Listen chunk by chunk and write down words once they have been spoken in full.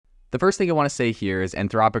The first thing I want to say here is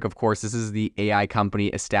Anthropic, of course, this is the AI company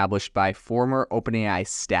established by former OpenAI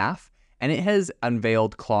staff, and it has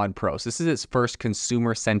unveiled Claude Pro. So this is its first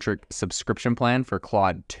consumer-centric subscription plan for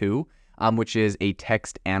Claude 2, which is a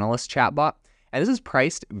text analyst chatbot. And this is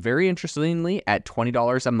priced very interestingly at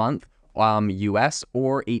 $20 a month US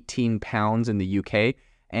or £18 in the UK.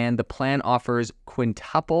 And the plan offers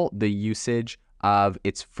quintuple the usage of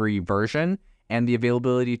its free version and the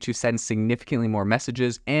availability to send significantly more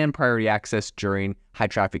messages and priority access during high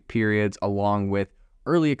traffic periods, along with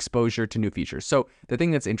early exposure to new features. So the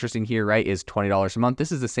thing that's interesting here, right, is $20 a month.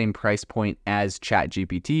 This is the same price point as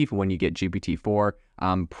ChatGPT when you get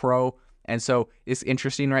GPT-4 Pro. And so it's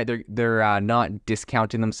interesting, right? They're not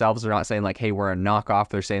discounting themselves. They're not saying like, hey, we're a knockoff.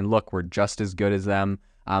 They're saying, look, we're just as good as them.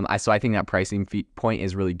 So I think that pricing point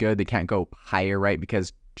is really good. They can't go higher, right?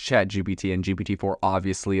 Because ChatGPT and GPT-4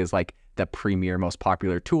 obviously is like the premier, most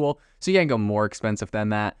popular tool. So you can't go more expensive than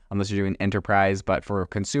that unless you're doing enterprise. But for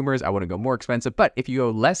consumers, I wouldn't go more expensive. But if you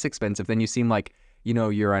go less expensive, then you seem like, you know,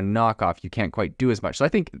 you're a knockoff. You can't quite do as much. So I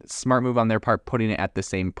think smart move on their part, putting it at the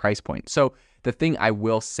same price point. So the thing I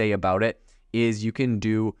will say about it is you can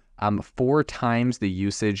do 4 times the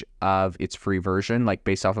usage of its free version, like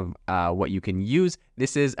based off of what you can use.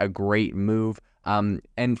 This is a great move.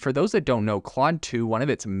 And for those that don't know, Claude 2, one of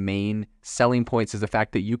its main selling points is the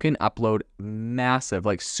fact that you can upload massive,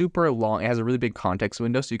 like super long, it has a really big context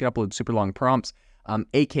window, so you can upload super long prompts,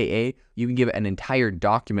 AKA you can give it an entire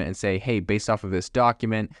document and say, hey, based off of this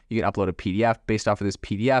document, you can upload a PDF based off of this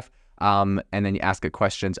PDF, and then you ask it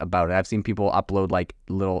questions about it. I've seen people upload like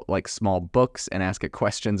little, like small books and ask it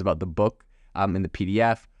questions about the book in the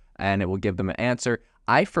PDF, and it will give them an answer.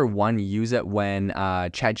 I, for one, use it when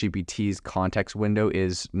ChatGPT's context window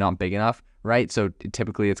is not big enough, right? So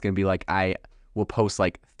typically it's going to be like, I will post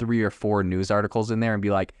like 3 or 4 news articles in there and be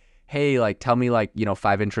like, hey, like, tell me like,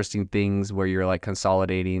 5 interesting things where you're like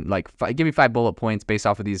consolidating, like give me 5 bullet points based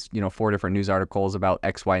off of these, 4 different news articles about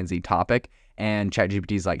X, Y, and Z topic. And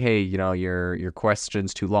ChatGPT's like, hey, your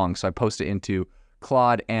question's too long. So I post it into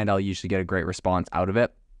Claude and I'll usually get a great response out of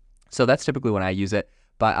it. So that's typically when I use it.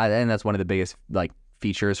 But and that's one of the biggest like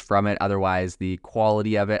features from it. Otherwise, the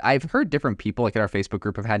quality of it, I've heard different people, like in our Facebook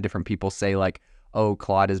group, have had different people say like, oh,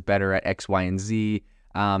 Claude is better at X, Y, and Z.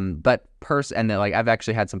 And then like I've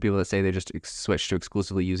actually had some people that say they just switched to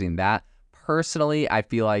exclusively using that. Personally, I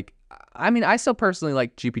feel like, I still personally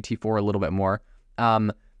like GPT-4 a little bit more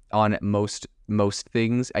on most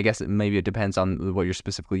things. I guess maybe it depends on what you're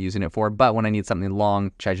specifically using it for. But when I need something long,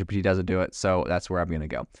 ChatGPT doesn't do it. So that's where I'm going to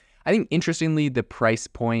go. I think interestingly, the price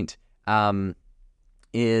point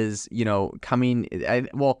is, coming,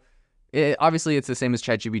 obviously it's the same as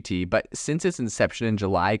ChatGPT, but since its inception in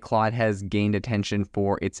July, Claude has gained attention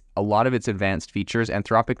for a lot of its advanced features.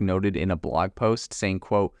 Anthropic noted in a blog post saying,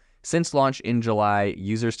 quote, since launch in July,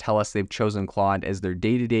 users tell us they've chosen Claude as their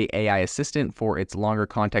day-to-day AI assistant for its longer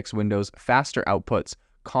context windows, faster outputs,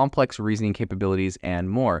 complex reasoning capabilities, and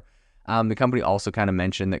more. The company also kind of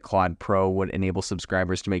mentioned that Claude Pro would enable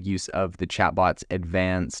subscribers to make use of the chatbot's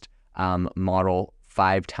advanced model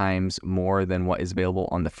 5 times more than what is available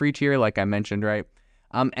on the free tier, like I mentioned, right?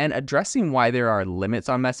 And addressing why there are limits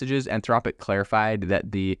on messages, Anthropic clarified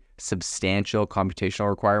that the substantial computational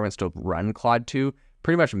requirements to run Claude 2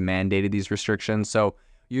 pretty much mandated these restrictions. So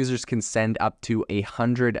users can send up to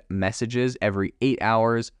 100 messages every 8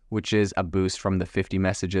 hours, which is a boost from the 50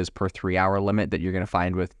 messages per 3-hour limit that you're going to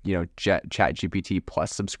find with, ChatGPT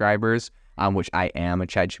Plus subscribers, which I am a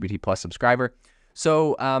ChatGPT Plus subscriber.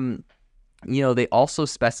 So, they also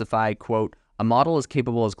specify, quote, a model as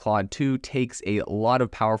capable as Claude 2 takes a lot of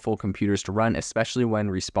powerful computers to run, especially when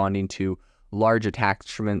responding to large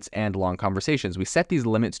attachments and long conversations. We set these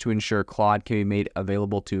limits to ensure Claude can be made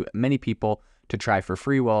available to many people to try for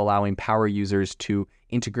free while allowing power users to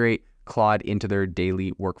integrate Claude into their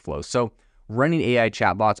daily workflows. So running AI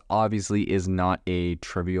chatbots obviously is not a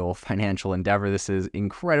trivial financial endeavor. This is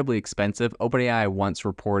incredibly expensive. OpenAI once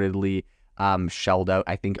reportedly shelled out,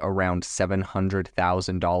 I think, around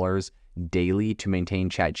 $700,000 daily to maintain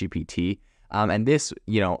ChatGPT. And this,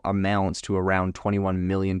 amounts to around $21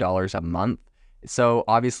 million a month. So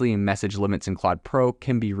obviously message limits in Claude Pro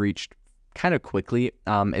can be reached kind of quickly,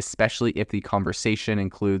 especially if the conversation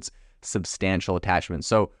includes substantial attachments.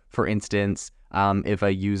 So for instance, if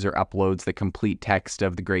a user uploads the complete text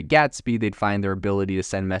of The Great Gatsby, they'd find their ability to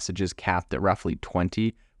send messages capped at roughly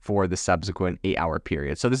 20 for the subsequent 8-hour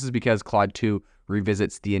period. So this is because Claude 2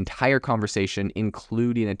 revisits the entire conversation,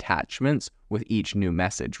 including attachments with each new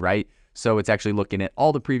message, right? So it's actually looking at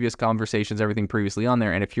all the previous conversations, everything previously on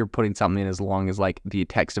there. And if you're putting something as long as like the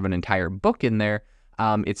text of an entire book in there,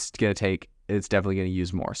 it's going to take it's definitely going to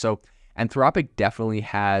use more. So Anthropic definitely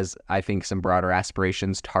has, I think, some broader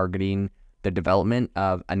aspirations targeting the development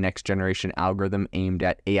of a next generation algorithm aimed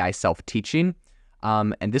at AI self-teaching.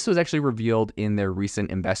 And this was actually revealed in their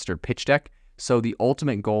recent investor pitch deck. So the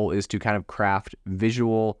ultimate goal is to kind of craft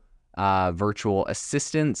visual virtual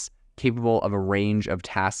assistants capable of a range of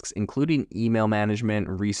tasks, including email management,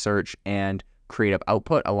 research, and creative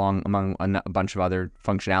output, among a bunch of other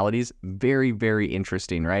functionalities. Very, very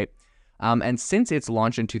interesting, right? And since its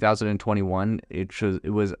launch in 2021, it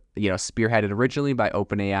was spearheaded originally by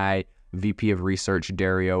OpenAI VP of Research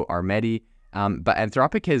Dario Armedi, but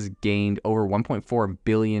Anthropic has gained over $1.4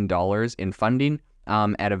 billion in funding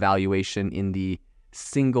at a valuation in the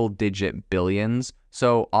single-digit billions.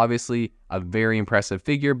 So obviously a very impressive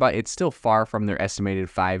figure, but it's still far from their estimated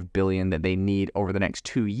 $5 billion that they need over the next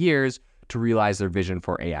 2 years to realize their vision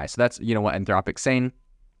for AI. So that's what Anthropic's saying.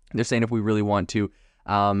 They're saying if we really want to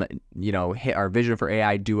hit our vision for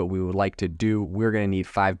AI, do what we would like to do, we're going to need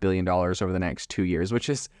 $5 billion over the next 2 years, which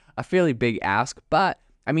is a fairly big ask. But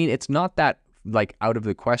I mean, it's not that out of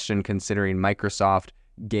the question considering Microsoft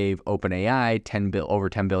gave OpenAI over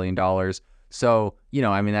 $10 billion. So,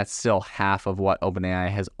 that's still half of what OpenAI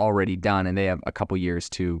has already done, and they have a couple years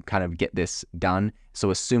to kind of get this done.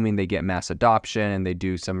 So assuming they get mass adoption and they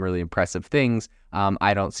do some really impressive things,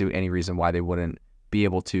 I don't see any reason why they wouldn't be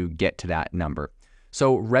able to get to that number.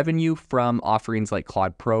 So revenue from offerings like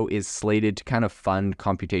Claude Pro is slated to kind of fund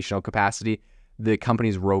computational capacity. The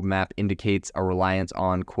company's roadmap indicates a reliance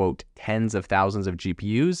on, quote, tens of thousands of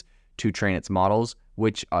GPUs to train its models,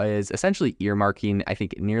 which is essentially earmarking, I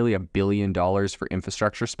think, nearly $1 billion for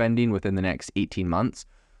infrastructure spending within the next 18 months.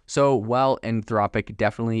 So while Anthropic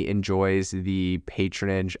definitely enjoys the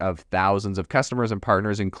patronage of thousands of customers and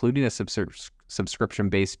partners, including a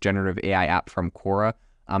subscription-based generative AI app from Quora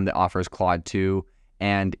that offers Claude 2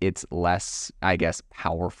 and its less, I guess,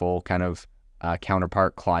 powerful kind of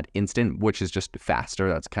counterpart, Claude Instant, which is just faster.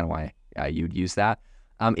 That's kind of why you'd use that.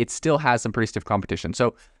 It still has some pretty stiff competition.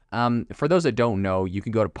 So for those that don't know, you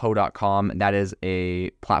can go to po.com. That is a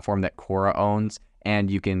platform that Quora owns,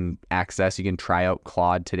 and you can try out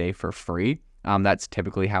Claude today for free. That's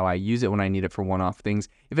typically how I use it when I need it for one-off things.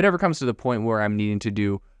 If it ever comes to the point where I'm needing to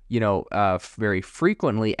do, very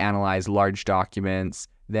frequently analyze large documents,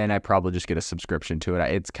 then I probably just get a subscription to it.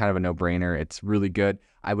 It's kind of a no-brainer. It's really good.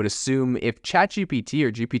 I would assume if ChatGPT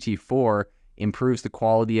or GPT-4 improves the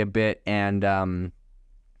quality a bit and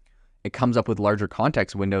it comes up with larger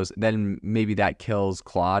context windows, then maybe that kills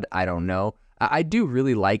Claude. I don't know. I do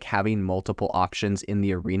really like having multiple options in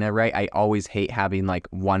the arena, right? I always hate having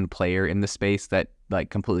one player in the space that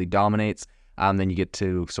completely dominates. Then you get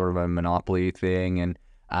to sort of a monopoly thing, and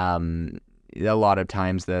a lot of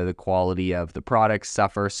times the quality of the products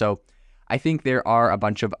suffer. So I think there are a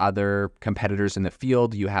bunch of other competitors in the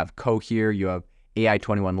field. You have Cohere, you have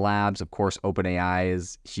AI21 Labs, of course, OpenAI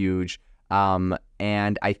is huge.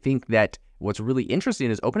 And I think that what's really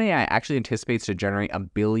interesting is OpenAI actually anticipates to generate $1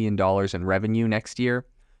 billion in revenue next year.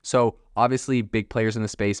 So obviously big players in the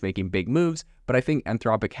space making big moves, but I think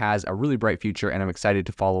Anthropic has a really bright future, and I'm excited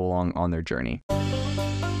to follow along on their journey.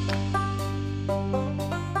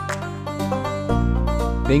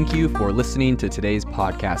 Thank you for listening to today's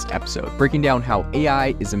podcast episode, breaking down how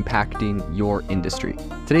AI is impacting your industry.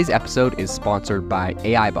 Today's episode is sponsored by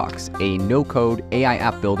AIbox, a no-code AI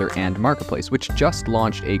app builder and marketplace, which just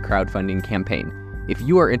launched a crowdfunding campaign. If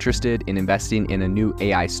you are interested in investing in a new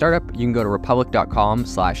AI startup, you can go to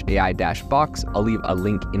republic.com/AI-box. I'll leave a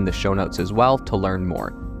link in the show notes as well to learn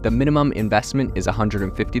more. The minimum investment is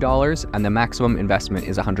 $150 and the maximum investment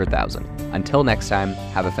is $100,000. Until next time,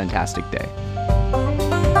 have a fantastic day.